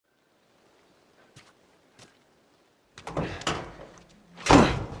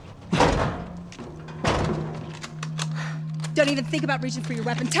Don't even think about reaching for your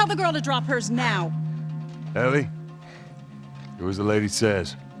weapon. Tell the girl to drop hers now. Ellie, do as the lady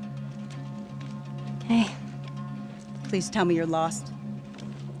says. Hey. Please tell me you're lost.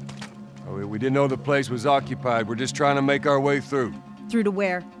 Oh, we didn't know the place was occupied. We're just trying to make our way through. Through to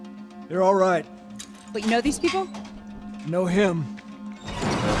where? They're all right. But you know these people? Know him.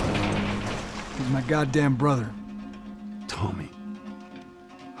 He's my goddamn brother. Tommy.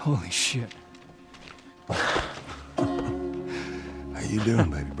 Holy shit. How you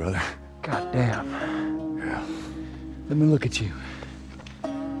doing, baby brother? Goddamn. Yeah. Let me look at you.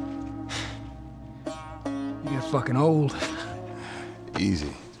 You get fucking old. Easy.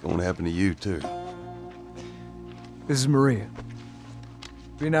 It's gonna happen to you, too. This is Maria.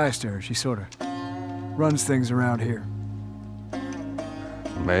 Be nice to her. She sort of runs things around here.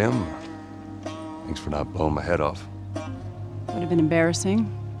 Ma'am, thanks for not blowing my head off. Would have been embarrassing,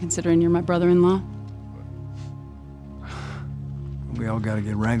 considering you're my brother-in-law. We all gotta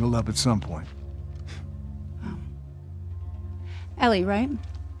get wrangled up at some point. Oh. Ellie, right?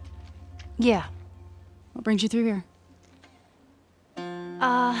 Yeah. What brings you through here?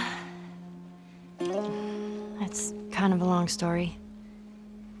 That's kind of a long story.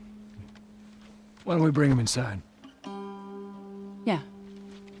 Why don't we bring him inside? Yeah.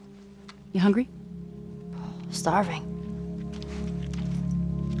 You hungry? Starving.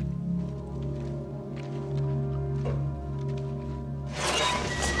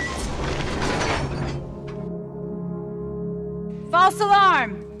 False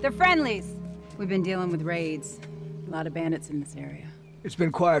alarm! They're friendlies. We've been dealing with raids. A lot of bandits in this area. It's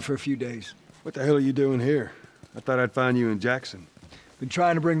been quiet for a few days. What the hell are you doing here? I thought I'd find you in Jackson. Been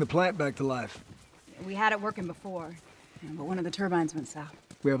trying to bring the plant back to life. We had it working before, but one of the turbines went south.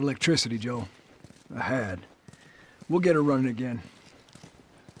 We have electricity, Joel. I had. We'll get her running again.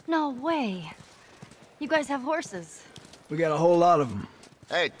 No way. You guys have horses. We got a whole lot of them.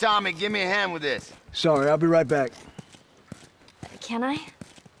 Hey, Tommy, give me a hand with this. Sorry, I'll be right back. Can I?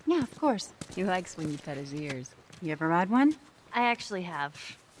 Yeah, of course. He likes when you pet his ears. You ever ride one? I actually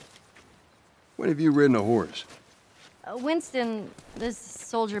have. When have you ridden a horse? Winston, this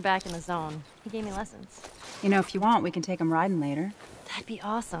soldier back in the zone, he gave me lessons. You know, if you want, we can take him riding later. That'd be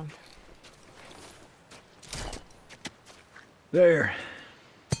awesome. There.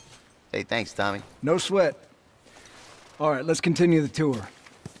 Hey, thanks, Tommy. No sweat. All right, let's continue the tour.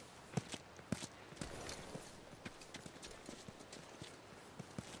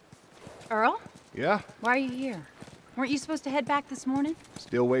 Earl? Yeah? Why are you here? Weren't you supposed to head back this morning?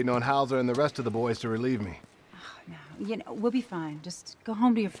 Still waiting on Hauser and the rest of the boys to relieve me. No, you know, we'll be fine. Just go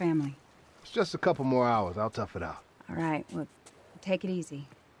home to your family. It's just a couple more hours. I'll tough it out. All right, well, take it easy.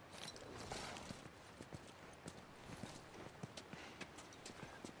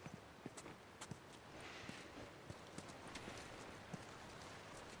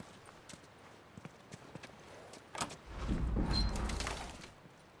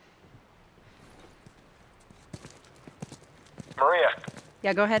 Maria,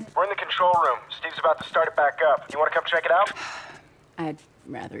 Yeah, go ahead. we're in the control room. Steve's about to start it back up. You want to come check it out? I'd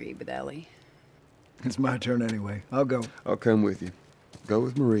rather eat with Ellie. It's my turn anyway. I'll go. I'll come with you. Go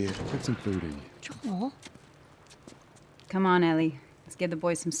with Maria. Put some food in you. Joel? Come on, Ellie. Let's give the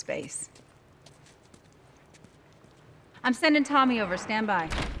boys some space. I'm sending Tommy over. Stand by.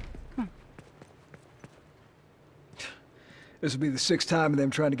 This will be the 6th time of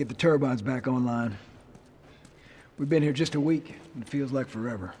them trying to get the turbines back online. We've been here just a week, and it feels like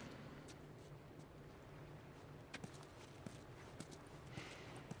forever.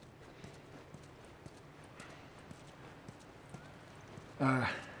 I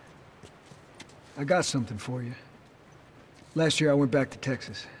got something for you. Last year I went back to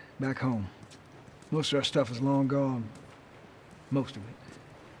Texas, back home. Most of our stuff is long gone. Most of it.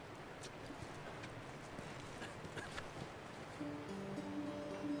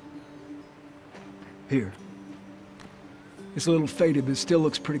 Here. It's a little faded, but it still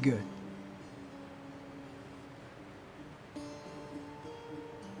looks pretty good.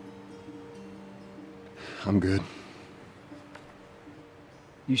 I'm good.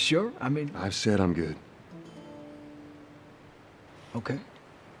 You sure? I mean... I've said I'm good. Okay.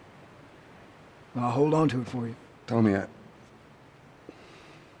 I'll hold on to it for you. Tommy,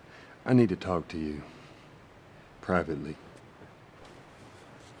 I need to talk to you. Privately.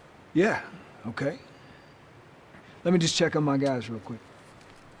 Yeah, okay. Let me just check on my guys real quick.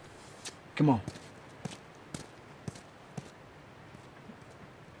 Come on.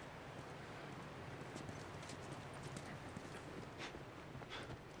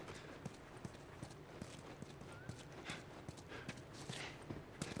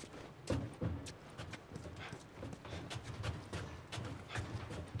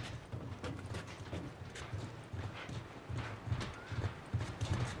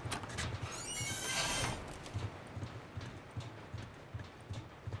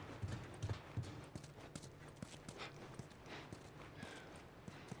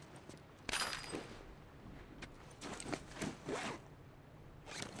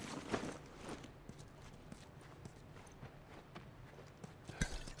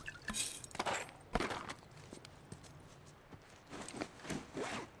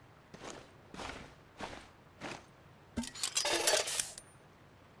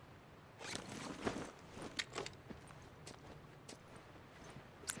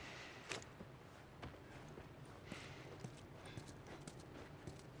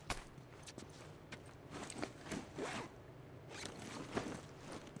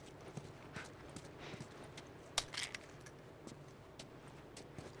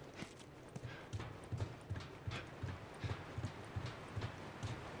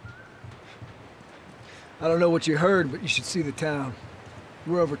 I don't know what you heard, but you should see the town.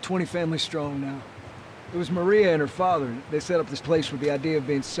 We're over 20 families strong now. It was Maria and her father. They set up this place with the idea of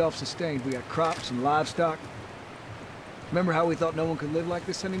being self-sustained. We got crops and livestock. Remember how we thought no one could live like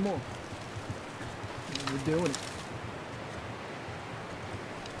this anymore? We're doing it.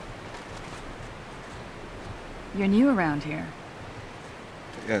 You're new around here.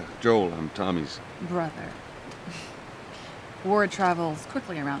 Yeah, Joel, I'm Tommy's. Brother. Word travels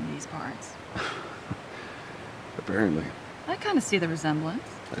quickly around these parts. Apparently. I kind of see the resemblance.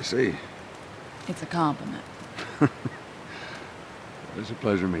 I see. It's a compliment. It's a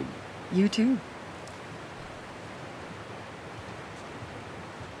pleasure meeting you. You too.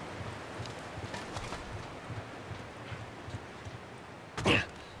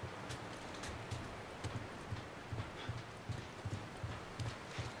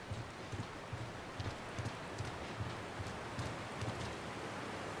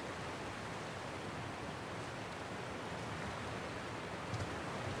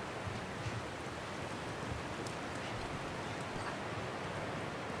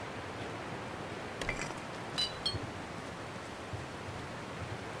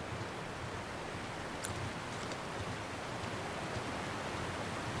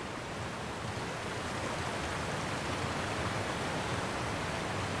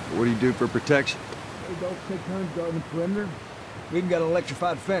 What do you do for protection? Hey, don't take turns guarding the perimeter. We even got an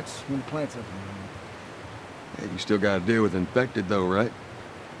electrified fence when the plant's up and running. Yeah, you still gotta deal with infected though, right?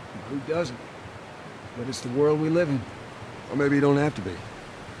 Who doesn't? But it's the world we live in. Or maybe you don't have to be.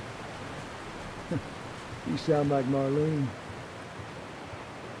 You sound like Marlene.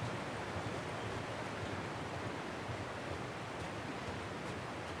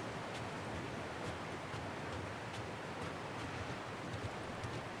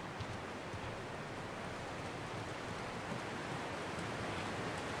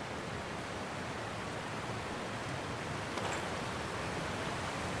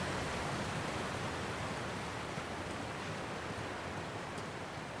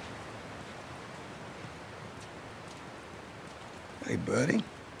 Hey, buddy.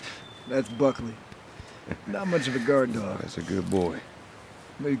 That's Buckley. Not much of a guard dog. That's a good boy.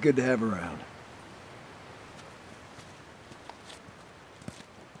 But he's good to have around.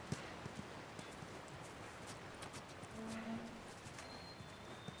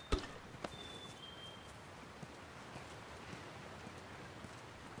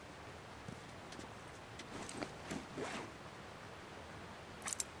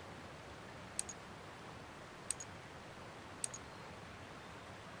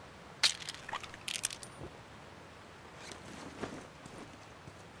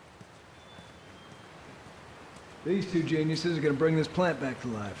 These two geniuses are gonna bring this plant back to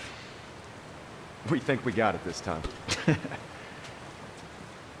life. We think we got it this time.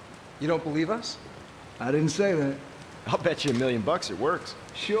 You don't believe us? I didn't say that. I'll bet you $1 million it works.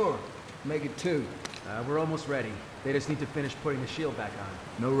 Sure. Make it two. We're almost ready. They just need to finish putting the shield back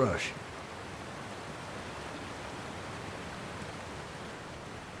on. No rush.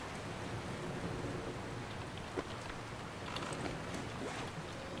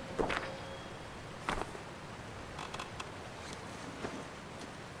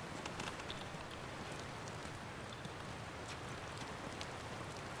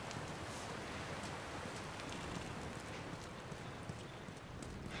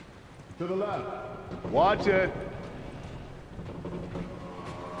 To the left. Watch it.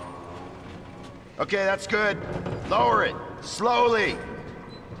 Okay, that's good. Lower it. Slowly.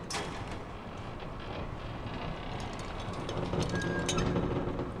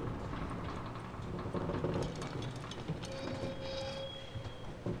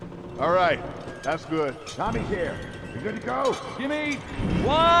 All right. That's good. Tommy's here. You good to go? Give me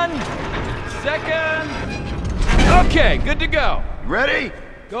 1 second. Okay, good to go. Ready?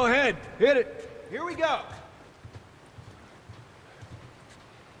 Go ahead. Hit it. Here we go.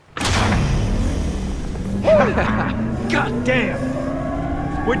 God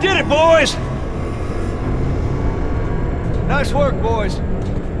damn! We did it, boys! Nice work, boys.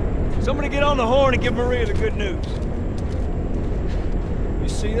 Somebody get on the horn and give Maria the good news. You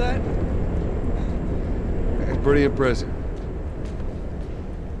see that? That's pretty impressive.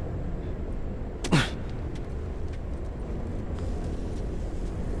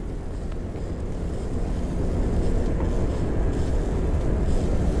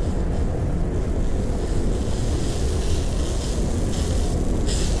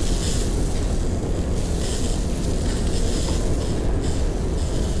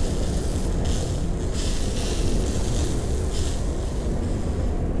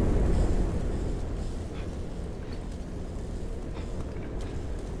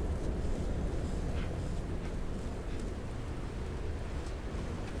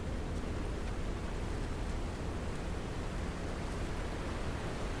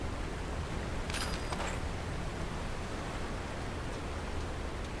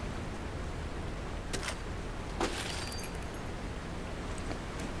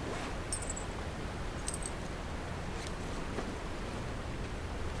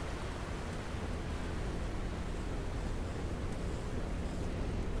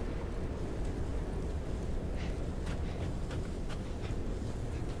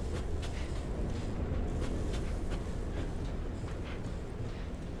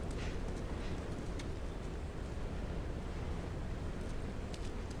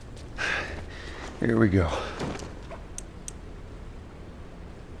 Here we go.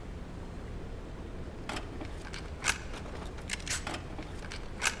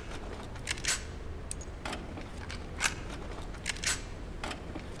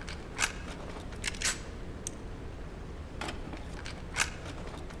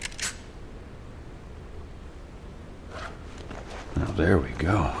 Now there we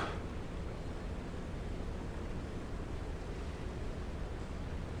go.